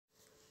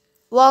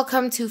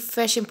Welcome to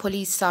Fashion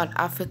Police South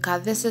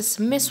Africa. This is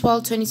Miss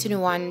World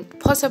 2021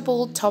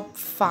 possible top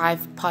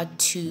 5 part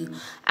 2.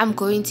 I'm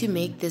going to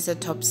make this a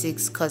top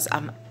 6 because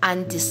I'm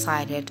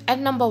undecided. At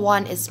number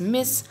 1 is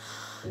Miss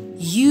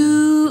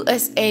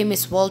USA,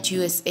 Miss World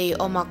USA.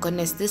 Oh my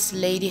goodness, this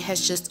lady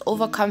has just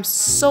overcome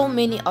so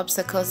many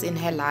obstacles in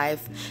her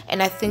life,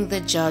 and I think the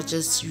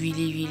judges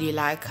really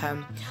like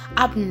her.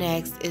 Up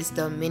next is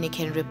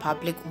Dominican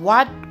Republic.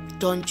 What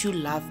don't you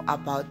love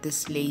about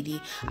this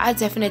lady? I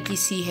definitely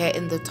see her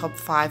in the top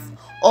 5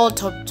 or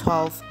top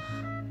 12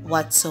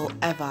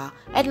 whatsoever.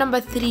 At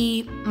number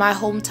 3, my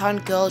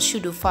hometown girl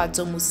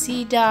Shudufatso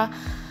Musida.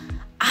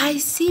 I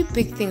see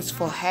big things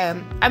for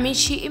her. I mean,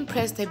 she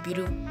impressed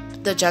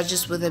the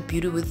judges with her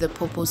Beauty with the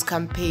Purpose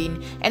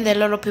campaign, and there are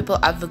a lot of people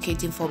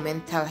advocating for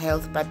mental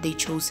health, but they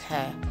chose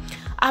her.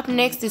 Up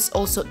next is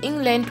also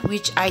England,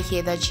 which I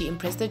hear that she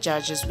impressed the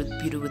judges with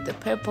Beauty with the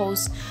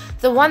Purpose.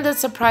 The one that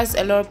surprised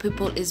a lot of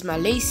people is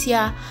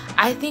Malaysia.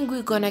 I think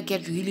we're gonna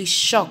get really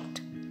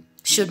shocked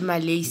should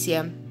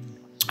Malaysia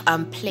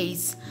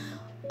place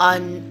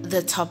on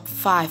the top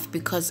 5,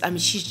 because I mean,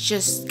 she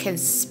just can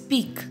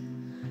speak.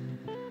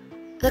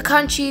 The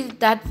country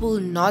that will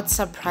not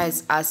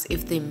surprise us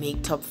if they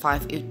make top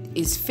 5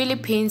 is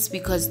Philippines,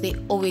 because they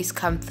always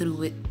come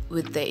through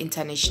with the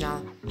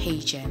international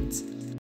pageants.